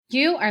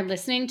You are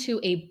listening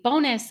to a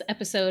bonus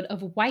episode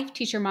of Wife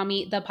Teacher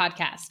Mommy, the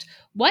podcast.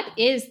 What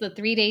is the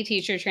 3-day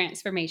teacher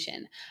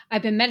transformation?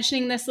 I've been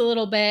mentioning this a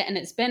little bit, and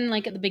it's been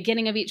like at the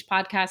beginning of each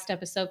podcast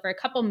episode for a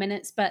couple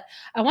minutes, but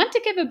I want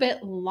to give a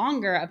bit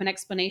longer of an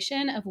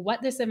explanation of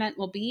what this event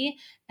will be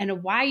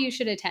and why you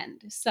should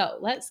attend. So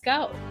let's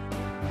go.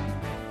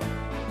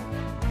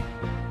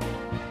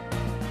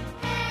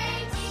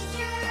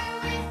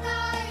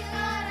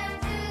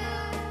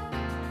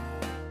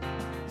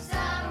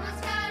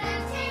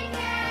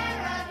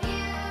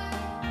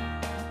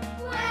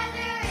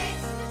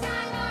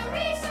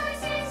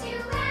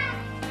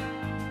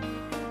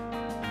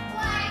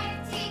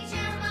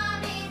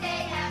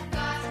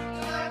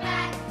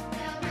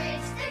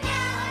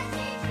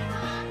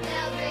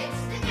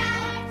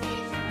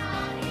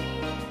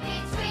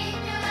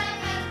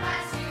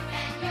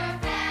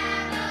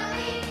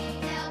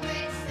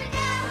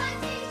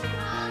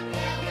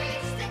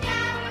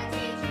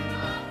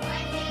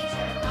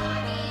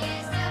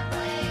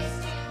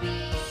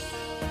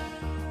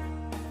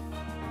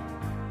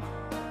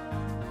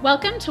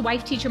 Welcome to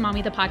Wife Teacher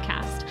Mommy, the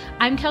podcast.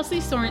 I'm Kelsey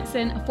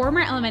Sorensen, a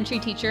former elementary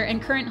teacher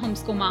and current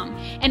homeschool mom.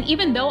 And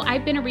even though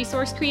I've been a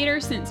resource creator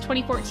since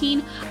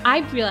 2014,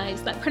 I've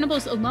realized that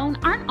printables alone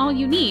aren't all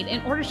you need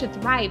in order to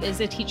thrive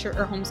as a teacher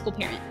or homeschool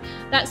parent.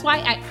 That's why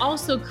I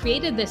also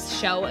created this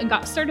show and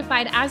got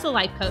certified as a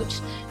life coach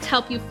to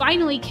help you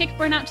finally kick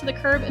burnout to the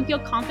curb and feel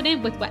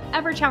confident with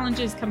whatever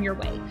challenges come your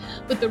way.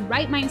 With the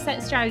right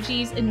mindset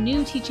strategies and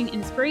new teaching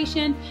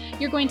inspiration,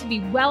 you're going to be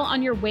well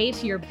on your way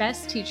to your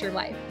best teacher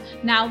life.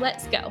 Now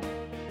let's go.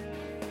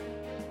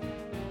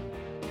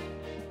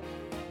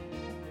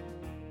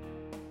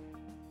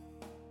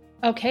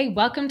 Okay,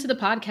 welcome to the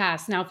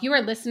podcast. Now, if you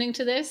are listening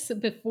to this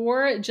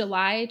before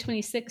July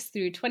 26th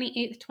through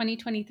 28th,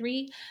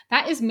 2023,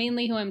 that is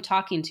mainly who I'm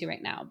talking to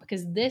right now,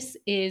 because this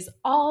is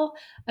all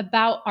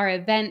about our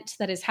event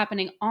that is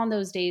happening on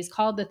those days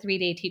called the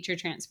 3-day teacher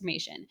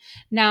transformation.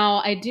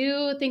 Now, I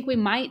do think we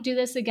might do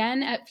this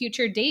again at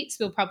future dates.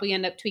 We'll probably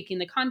end up tweaking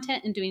the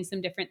content and doing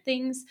some different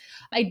things.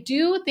 I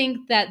do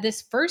think that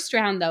this first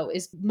round, though,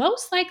 is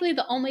most likely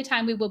the only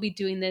time we will be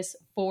doing this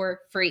for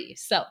free.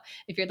 So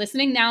if you're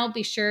listening now,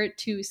 be sure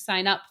to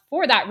sign up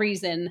for that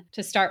reason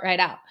to start right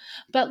out.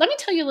 But let me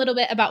tell you a little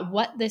bit about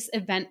what this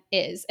event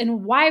is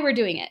and why we're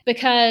doing it.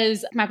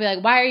 Because you might be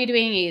like, why are you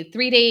doing a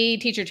 3-day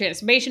teacher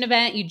transformation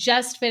event? You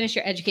just finished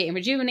your Educate and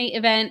Rejuvenate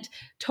event.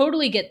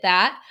 Totally get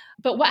that.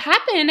 But what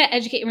happened at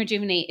Educate and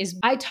Rejuvenate is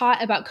I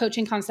taught about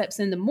coaching concepts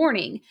in the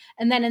morning.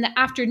 And then in the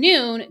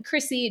afternoon,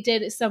 Chrissy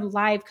did some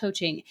live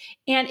coaching.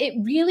 And it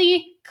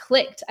really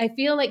clicked. I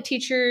feel like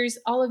teachers,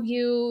 all of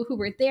you who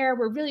were there,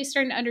 were really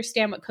starting to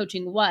understand what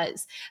coaching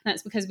was. And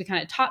that's because we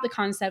kind of taught the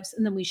concepts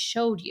and then we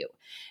showed you.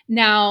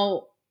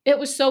 Now, it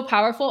was so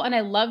powerful and I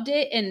loved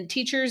it. And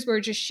teachers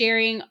were just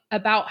sharing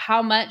about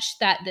how much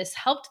that this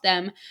helped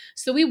them.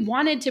 So we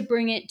wanted to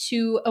bring it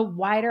to a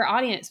wider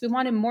audience. We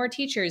wanted more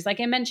teachers. Like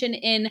I mentioned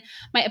in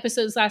my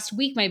episodes last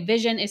week, my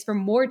vision is for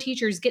more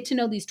teachers get to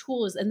know these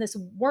tools and this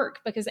work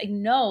because I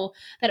know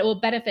that it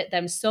will benefit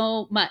them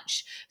so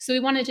much. So we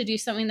wanted to do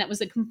something that was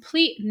a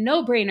complete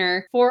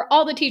no-brainer for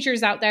all the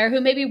teachers out there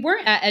who maybe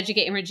weren't at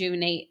Educate and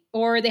Rejuvenate,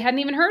 or they hadn't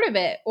even heard of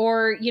it,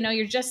 or,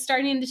 you're just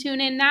starting to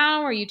tune in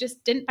now, or you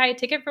just didn't buy a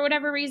ticket for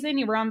whatever reason,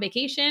 you were on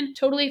vacation,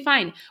 totally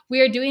fine.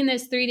 We are doing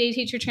this 3-day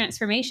teacher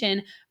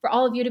transformation for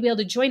all of you to be able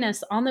to join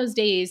us on those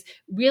days,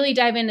 really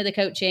dive into the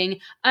coaching,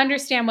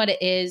 understand what it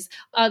is.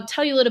 I'll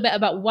tell you a little bit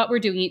about what we're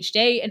doing each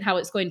day and how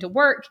it's going to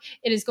work.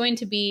 It is going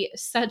to be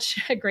such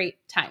a great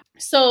time.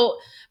 So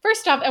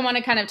first off, I want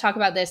to kind of talk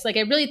about this. Like,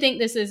 I really think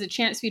this is a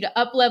chance for you to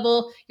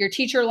up-level your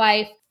teacher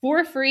life.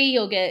 For free,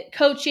 you'll get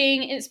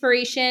coaching,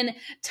 inspiration,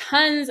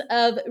 tons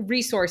of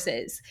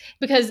resources.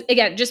 Because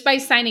again, just by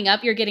signing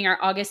up, you're getting our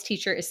August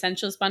Teacher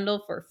Essentials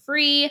bundle for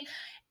free.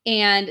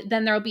 And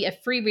then there'll be a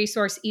free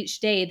resource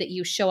each day that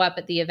you show up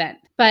at the event.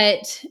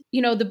 But,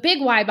 the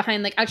big why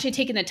behind like actually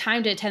taking the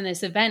time to attend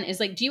this event is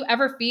like, do you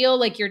ever feel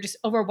like you're just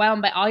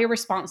overwhelmed by all your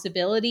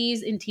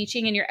responsibilities in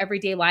teaching in your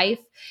everyday life?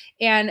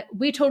 And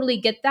we totally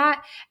get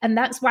that. And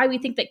that's why we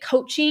think that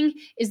coaching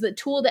is the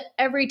tool that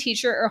every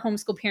teacher or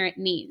homeschool parent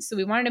needs. So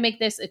we wanted to make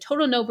this a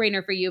total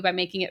no-brainer for you by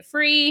making it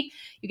free.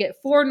 You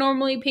get 4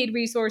 normally paid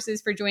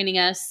resources for joining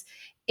us.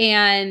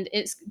 And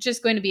it's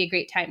just going to be a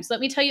great time. So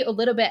let me tell you a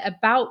little bit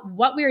about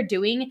what we're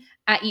doing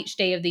at each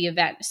day of the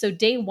event. So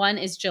day 1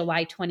 is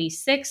July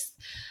 26th,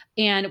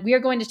 and we are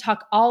going to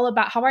talk all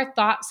about how our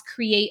thoughts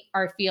create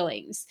our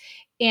feelings.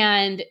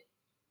 And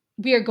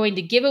we are going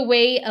to give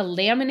away a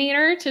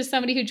laminator to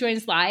somebody who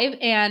joins live.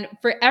 And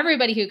for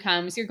everybody who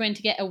comes, you're going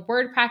to get a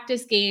word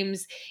practice,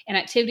 games, and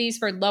activities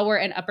for lower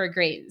and upper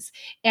grades.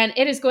 And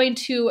it is going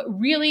to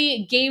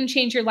really game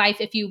change your life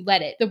if you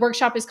let it. The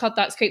workshop is called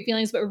Thoughts Create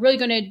Feelings, but we're really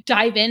going to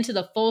dive into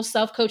the full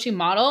self-coaching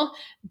model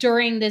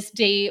during this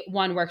day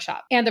one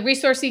workshop. And the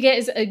resource you get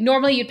is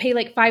normally you'd pay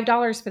like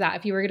 $5 for that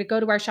if you were going to go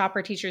to our shop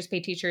or Teachers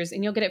Pay Teachers,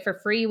 and you'll get it for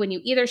free when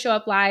you either show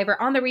up live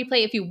or on the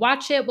replay. If you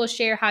watch it, we'll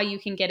share how you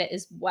can get it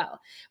as well.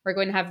 We're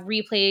going to have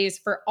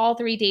replays for all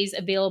 3 days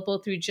available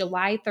through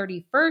July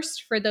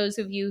 31st for those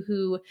of you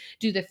who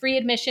do the free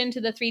admission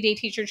to the 3-day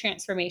teacher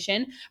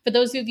transformation. For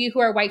those of you who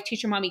are Wife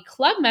Teacher Mommy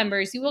Club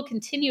members, you will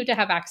continue to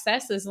have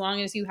access as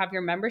long as you have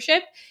your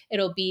membership.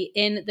 It'll be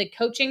in the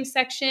coaching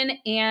section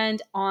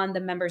and on the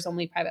members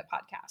only private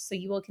podcast. So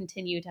you will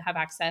continue to have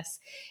access.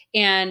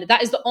 And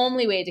that is the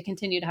only way to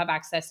continue to have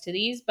access to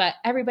these. But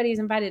everybody is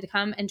invited to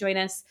come and join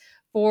us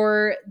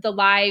for the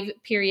live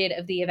period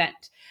of the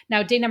event.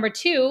 Now, day number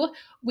 2,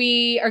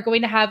 we are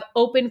going to have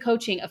open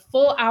coaching, a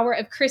full hour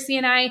of Chrissy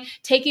and I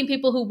taking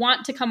people who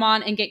want to come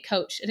on and get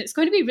coached. And it's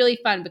going to be really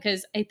fun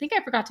because I think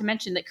I forgot to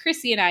mention that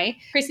Chrissy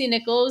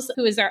Nichols,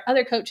 who is our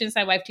other coach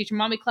inside Wife Teacher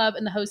Mommy Club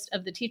and the host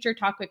of the Teacher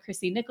Talk with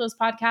Chrissy Nichols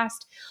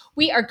podcast,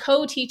 we are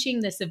co-teaching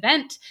this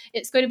event.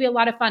 It's going to be a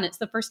lot of fun. It's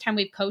the first time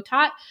we've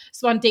co-taught.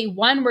 So on day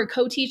 1, we're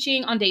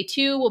co-teaching. On day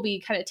 2, we'll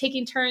be kind of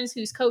taking turns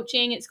who's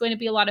coaching. It's going to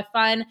be a lot of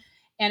fun.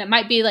 And it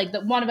might be like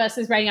that one of us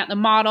is writing out the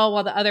model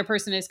while the other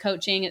person is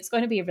coaching. It's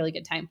going to be a really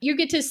good time. You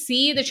get to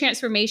see the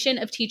transformation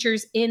of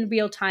teachers in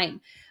real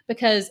time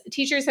because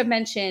teachers have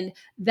mentioned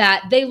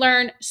that they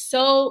learn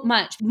so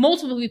much.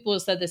 Multiple people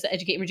have said this at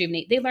Educate and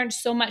Rejuvenate. They learned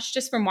so much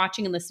just from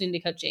watching and listening to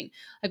coaching.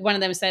 Like one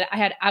of them said, I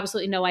had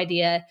absolutely no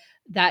idea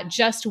that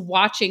just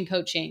watching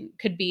coaching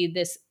could be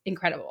this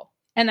incredible.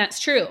 And that's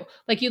true.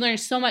 Like you learn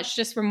so much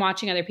just from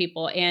watching other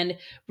people, and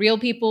real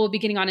people will be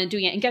getting on and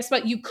doing it. And guess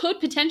what? You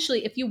could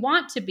potentially, if you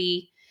want to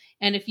be,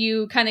 and if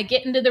you kind of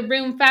get into the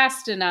room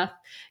fast enough,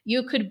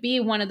 you could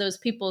be one of those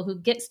people who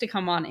gets to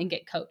come on and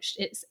get coached.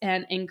 It's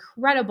an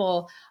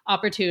incredible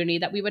opportunity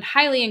that we would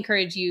highly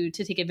encourage you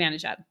to take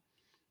advantage of.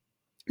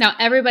 Now,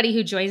 everybody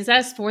who joins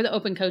us for the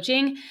open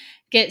coaching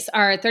gets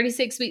our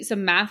 36 weeks of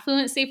math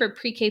fluency for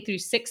pre-K through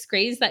 6th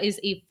grades. That is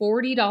a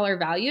 $40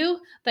 value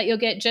that you'll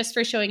get just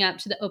for showing up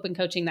to the open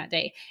coaching that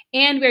day.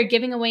 And we're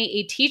giving away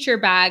a teacher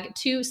bag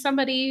to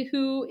somebody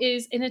who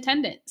is in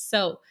attendance.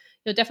 So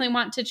you'll definitely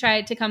want to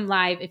try to come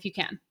live if you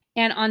can.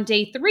 And on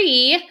day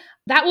 3,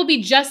 that will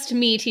be just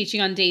me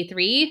teaching on day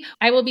 3.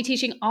 I will be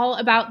teaching all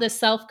about the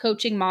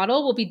self-coaching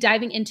model. We'll be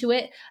diving into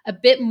it a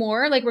bit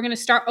more. Like we're going to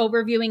start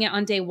overviewing it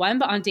on day 1,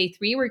 but on day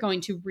 3, we're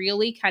going to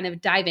really kind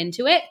of dive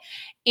into it.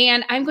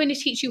 And I'm going to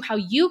teach you how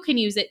you can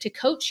use it to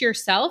coach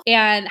yourself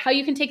and how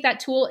you can take that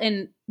tool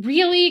and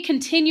really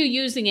continue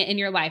using it in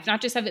your life.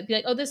 Not just have it be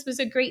like, oh, this was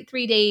a great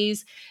 3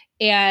 days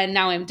and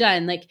now I'm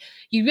done. Like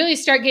you really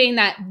start getting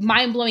that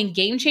mind-blowing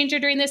game changer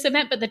during this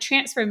event, but the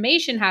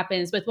transformation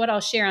happens with what I'll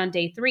share on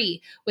day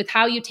 3, with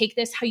how you take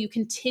this, how you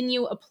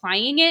continue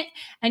applying it.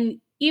 And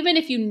even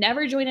if you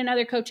never join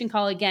another coaching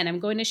call again,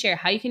 I'm going to share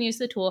how you can use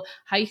the tool,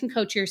 how you can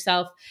coach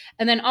yourself.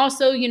 And then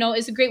also,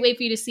 it's a great way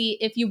for you to see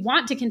if you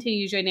want to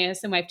continue joining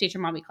us in Wife Teacher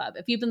Mommy Club.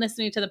 If you've been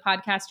listening to the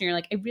podcast and you're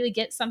like, I really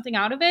get something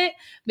out of it,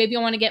 maybe I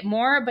want to get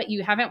more, but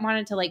you haven't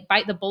wanted to like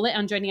bite the bullet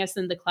on joining us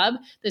in the club,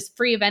 this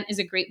free event is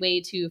a great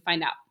way to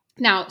find out.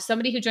 Now,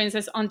 somebody who joins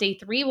us on day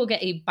 3 will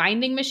get a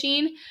binding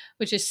machine,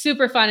 which is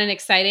super fun and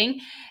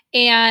exciting.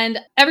 And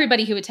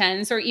everybody who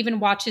attends or even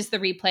watches the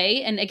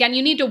replay, and again,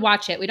 you need to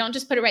watch it. We don't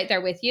just put it right there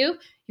with you.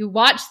 You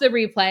watch the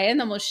replay and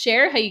then we'll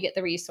share how you get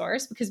the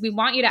resource because we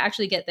want you to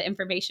actually get the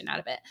information out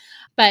of it.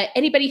 But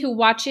anybody who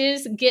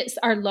watches gets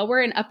our lower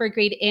and upper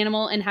grade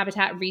animal and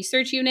habitat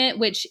research unit,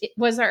 which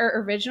was our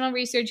original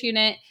research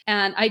unit.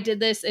 And I did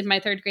this in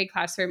my 3rd grade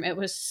classroom. It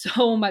was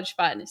so much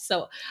fun.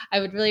 So I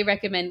would really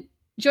recommend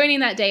joining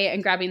that day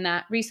and grabbing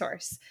that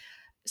resource.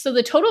 So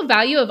the total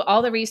value of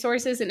all the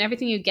resources and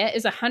everything you get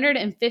is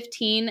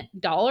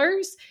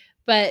 $115,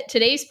 but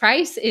today's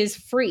price is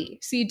free.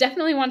 So you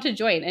definitely want to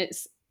join.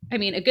 It's,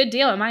 a good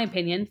deal in my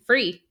opinion,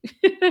 free.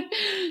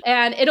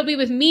 And it'll be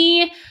with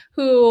me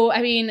who,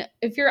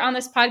 if you're on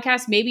this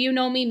podcast, maybe you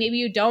know me, maybe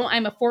you don't.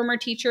 I'm a former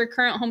teacher,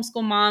 current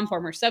homeschool mom,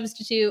 former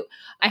substitute.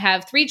 I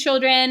have 3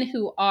 children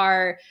who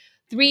are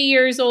 3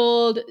 years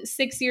old,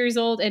 6 years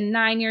old, and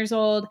 9 years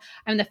old.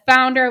 I'm the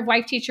founder of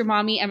Wife Teacher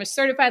Mommy. I'm a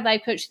certified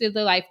life coach through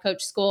the Life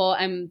Coach School.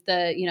 I'm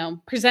the,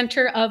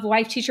 presenter of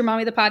Wife Teacher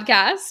Mommy, the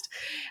podcast.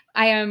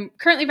 I am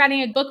currently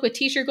writing a book with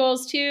teacher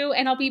goals too,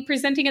 and I'll be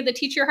presenting at the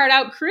Teach Your Heart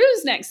Out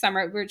cruise next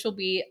summer, which will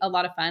be a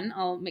lot of fun.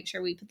 I'll make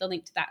sure we put the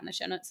link to that in the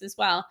show notes as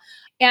well.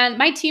 And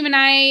my team and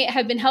I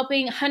have been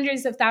helping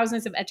hundreds of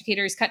thousands of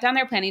educators cut down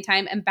their planning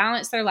time and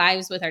balance their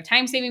lives with our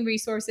time-saving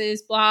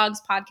resources, blogs,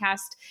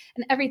 podcasts,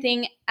 and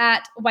everything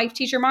at Wife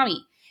Teacher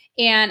Mommy.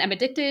 And I'm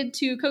addicted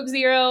to Coke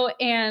Zero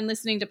and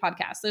listening to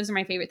podcasts. Those are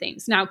my favorite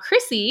things. Now,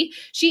 Chrissy,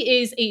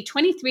 she is a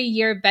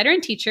 23-year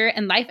veteran teacher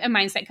and life and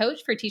mindset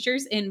coach for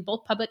teachers in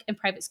both public and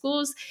private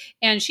schools.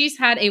 And she's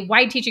had a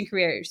wide teaching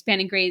career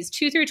spanning grades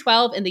 2 through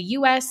 12 in the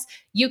US,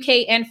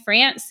 UK, and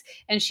France,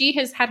 and she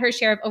has had her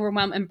share of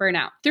overwhelm and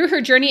burnout. Through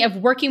her journey of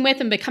working with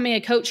and becoming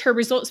a coach, her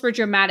results were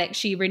dramatic.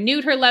 She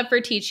renewed her love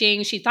for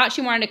teaching. She thought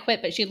she wanted to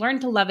quit, but she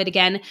learned to love it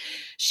again.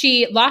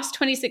 She lost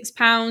 26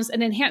 pounds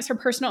and enhanced her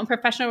personal and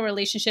professional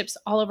relationships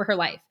all over her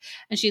life.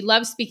 And she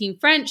loves speaking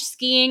French,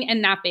 skiing,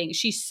 and napping.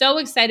 She's so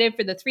excited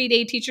for the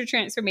 3-day teacher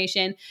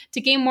transformation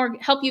to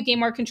help you gain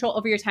more control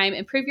over your time,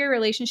 improve your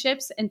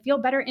relationships, and feel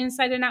better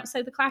inside and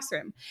outside the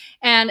classroom.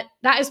 And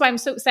that is why I'm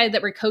so excited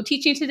that we're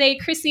co-teaching today.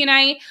 Chrissy and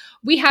I,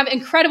 we have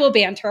incredible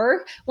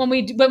banter when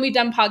we've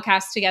done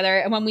podcasts together,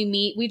 and when we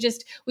meet, we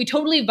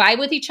totally vibe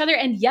with each other,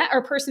 and yet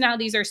our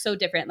personalities are so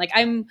different. Like,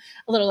 I'm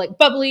a little like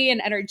bubbly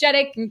and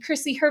energetic, and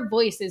Chrissy, her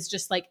voice is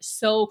just like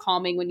so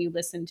calming when you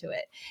listen to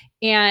it.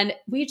 And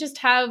we just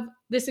have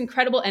this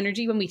incredible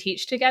energy when we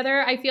teach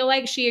together. I feel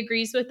like she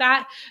agrees with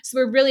that. So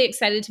we're really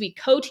excited to be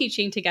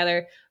co-teaching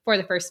together for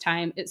the first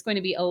time. It's going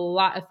to be a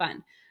lot of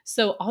fun.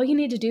 So all you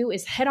need to do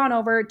is head on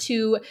over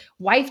to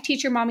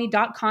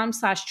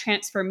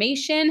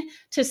wifeteachermommy.com/transformation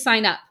to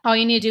sign up. All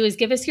you need to do is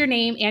give us your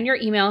name and your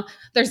email.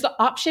 There's the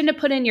option to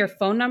put in your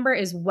phone number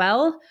as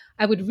well.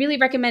 I would really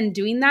recommend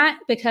doing that,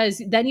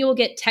 because then you will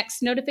get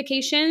text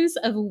notifications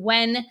of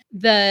when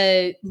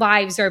the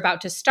lives are about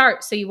to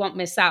start, so you won't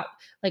miss out.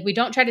 Like, we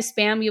don't try to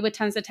spam you with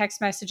tons of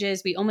text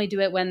messages. We only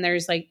do it when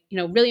there's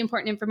really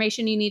important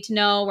information you need to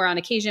know, where on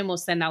occasion we'll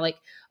send out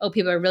oh,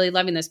 people are really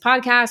loving this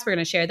podcast. We're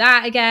going to share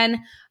that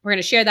again. We're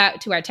going to share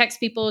that to our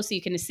text people so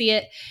you can see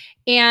it.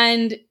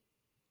 And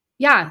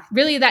yeah,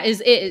 really that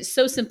is it. It's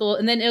so simple.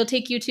 And then it'll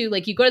take you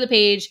to you go to the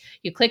page,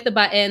 you click the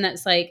button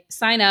that's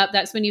sign up.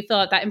 That's when you fill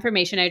out that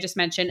information I just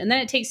mentioned. And then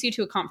it takes you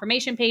to a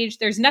confirmation page.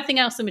 There's nothing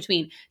else in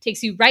between. It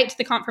takes you right to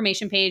the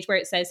confirmation page where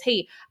it says,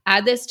 hey,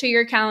 add this to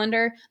your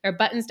calendar. There are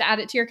buttons to add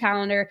it to your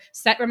calendar,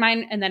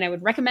 and then I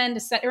would recommend to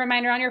set a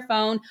reminder on your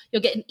phone.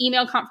 You'll get an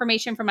email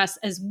confirmation from us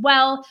as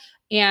well.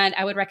 And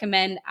I would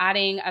recommend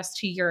adding us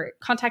to your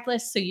contact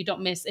list so you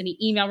don't miss any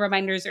email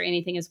reminders or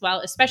anything as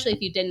well, especially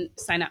if you didn't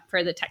sign up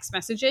for the text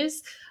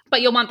messages.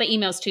 But you'll want the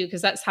emails too,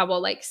 because that's how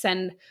we'll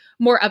send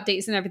more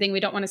updates and everything.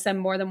 We don't want to send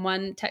more than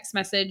one text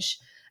message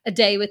a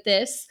day with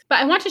this. But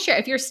I want to share,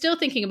 if you're still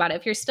thinking about it,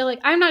 if you're still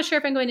I'm not sure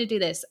if I'm going to do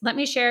this, let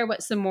me share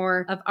what some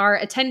more of our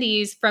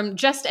attendees from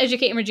Just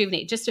Educate and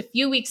Rejuvenate just a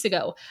few weeks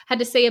ago had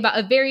to say about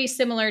a very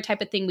similar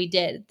type of thing we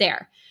did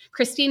there.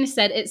 Christine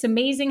said, it's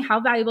amazing how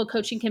valuable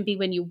coaching can be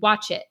when you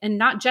watch it and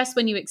not just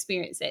when you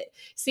experience it.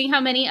 See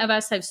how many of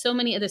us have so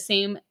many of the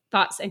same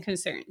thoughts and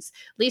concerns.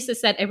 Lisa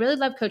said, I really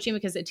love coaching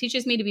because it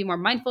teaches me to be more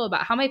mindful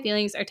about how my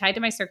feelings are tied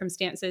to my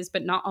circumstances,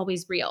 but not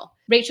always real.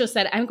 Rachel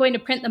said, I'm going to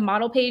print the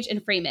model page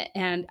and frame it,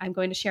 and I'm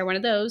going to share one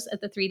of those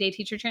at the 3-day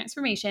teacher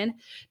transformation.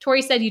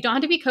 Tori said, you don't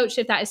have to be coached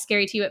if that is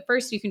scary to you at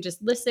first. You can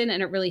just listen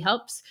and it really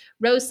helps.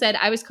 Rose said,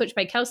 I was coached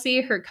by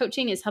Kelsey. Her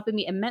coaching is helping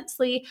me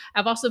immensely.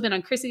 I've also been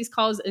on Chrissy's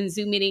calls and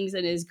Zoom meetings,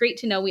 and it is great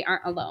to know we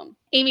aren't alone.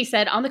 Amy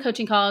said, on the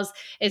coaching calls,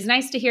 it's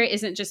nice to hear it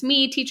isn't just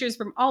me. Teachers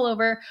from all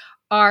over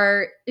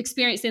are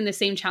experiencing the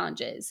same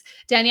challenges.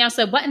 Danielle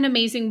said, what an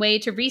amazing way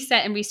to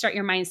reset and restart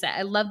your mindset.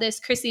 I love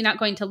this. Chrissy, not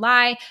going to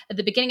lie, at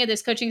the beginning of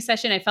this coaching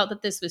session, I felt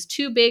that this was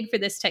too big for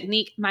this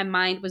technique. My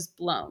mind was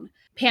blown.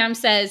 Pam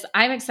says,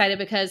 I'm excited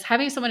because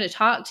having someone to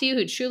talk to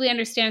who truly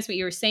understands what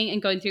you were saying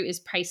and going through is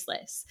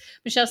priceless.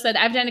 Michelle said,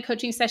 I've done a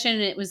coaching session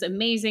and it was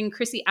amazing.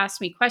 Chrissy asked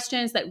me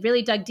questions that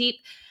really dug deep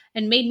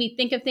and made me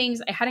think of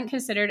things I hadn't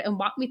considered and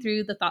walked me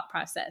through the thought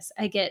process.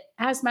 I get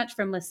as much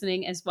from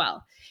listening as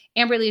well.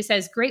 Amber Lee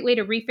says, great way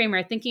to reframe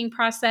our thinking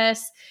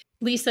process.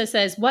 Lisa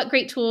says, what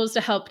great tools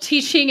to help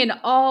teaching in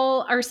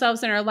all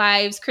ourselves in our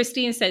lives.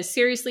 Christine says,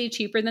 seriously,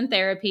 cheaper than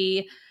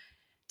therapy.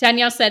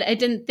 Danielle said, I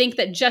didn't think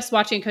that just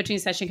watching a coaching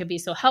session could be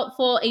so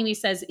helpful. Amy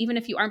says, even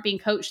if you aren't being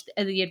coached,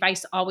 the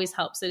advice always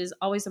helps. It is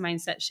always a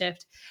mindset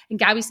shift. And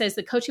Gabby says,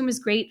 the coaching was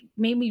great,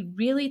 made me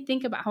really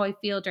think about how I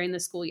feel during the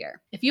school year.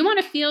 If you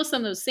want to feel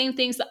some of those same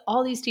things that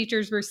all these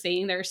teachers were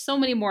saying, there are so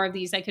many more of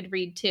these I could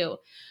read too.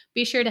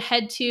 Be sure to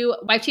head to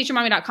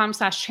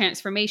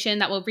wifeteachermommy.com/transformation.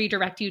 That will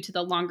redirect you to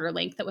the longer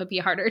link that would be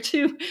harder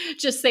to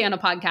just say on a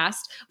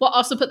podcast. We'll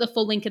also put the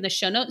full link in the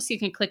show notes so you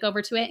can click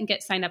over to it and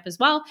get signed up as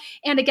well.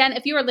 And again,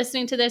 if you are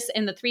listening to this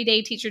and the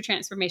 3-day teacher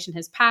transformation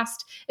has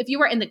passed, if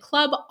you are in the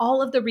club,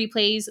 all of the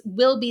replays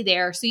will be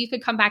there. So you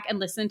could come back and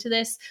listen to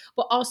this.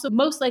 We'll also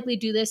most likely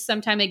do this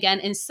sometime again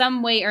in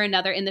some way or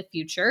another in the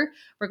future.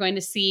 We're going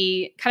to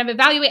see, kind of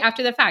evaluate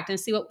after the fact and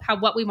see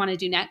what we want to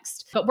do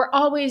next. But we're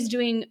always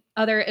doing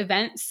other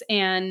events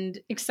and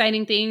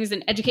exciting things,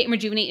 and Educate and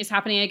Rejuvenate is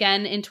happening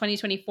again in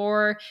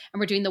 2024, and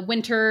we're doing the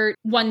winter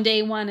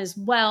one-day one as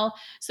well.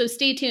 So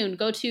stay tuned.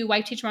 Go to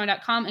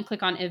wifeteachermommy.com and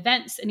click on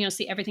events, and you'll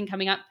see everything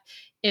coming up.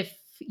 If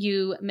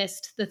you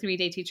missed the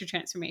 3-day teacher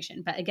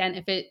transformation. But again,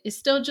 if it is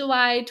still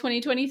July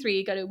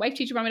 2023, go to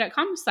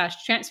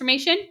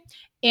wifeteachermommy.com/transformation.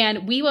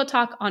 And we will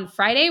talk on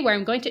Friday, where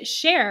I'm going to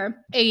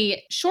share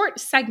a short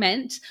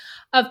segment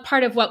of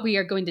part of what we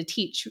are going to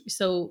teach.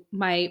 So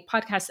my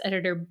podcast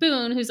editor,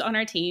 Boone, who's on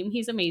our team,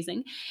 he's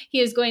amazing. He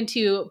is going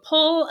to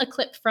pull a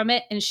clip from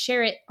it and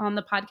share it on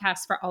the podcast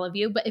for all of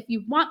you. But if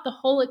you want the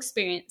whole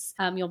experience,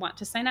 you'll want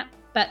to sign up.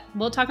 But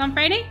we'll talk on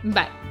Friday.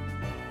 Bye.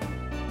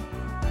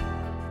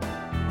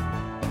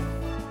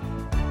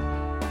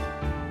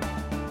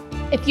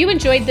 If you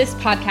enjoyed this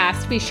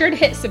podcast, be sure to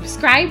hit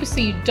subscribe so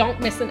you don't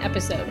miss an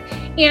episode.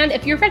 And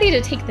if you're ready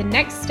to take the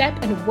next step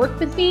and work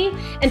with me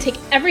and take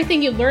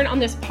everything you learn on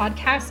this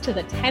podcast to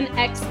the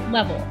 10x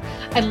level,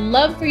 I'd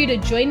love for you to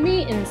join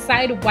me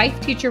inside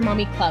Wife Teacher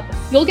Mommy Club.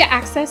 You'll get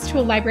access to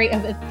a library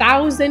of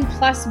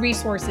 1,000+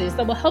 resources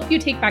that will help you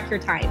take back your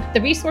time.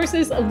 The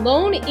resources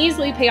alone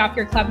easily pay off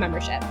your club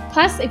membership.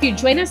 Plus, if you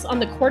join us on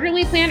the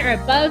quarterly plan or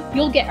above,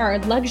 you'll get our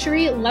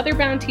luxury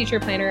leather-bound teacher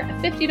planner, a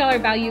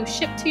 $50 value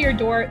shipped to your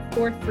door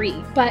for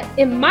free. But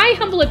in my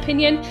humble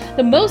opinion,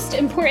 the most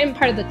important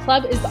part of the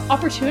club is the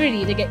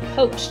opportunity to get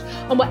coached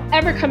on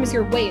whatever comes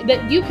your way,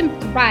 that you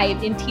can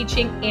thrive in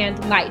teaching and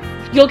life.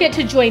 You'll get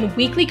to join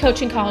weekly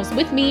coaching calls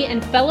with me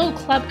and fellow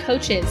club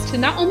coaches to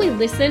not only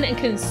listen and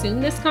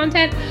consume this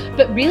content,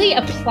 but really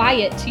apply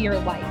it to your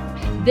life.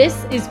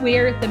 This is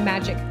where the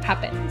magic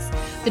happens.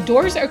 The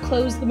doors are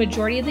closed the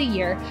majority of the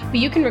year, but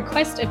you can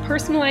request a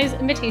personalized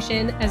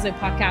invitation as a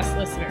podcast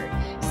listener.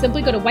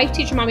 Simply go to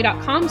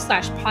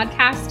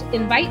wifeteachermommy.com/podcast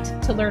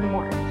invite to learn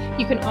more.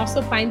 You can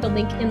also find the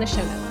link in the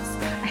show notes.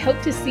 I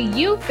hope to see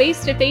you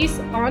face to face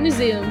on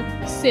Zoom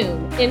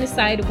soon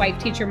inside Wife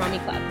Teacher Mommy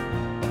Club.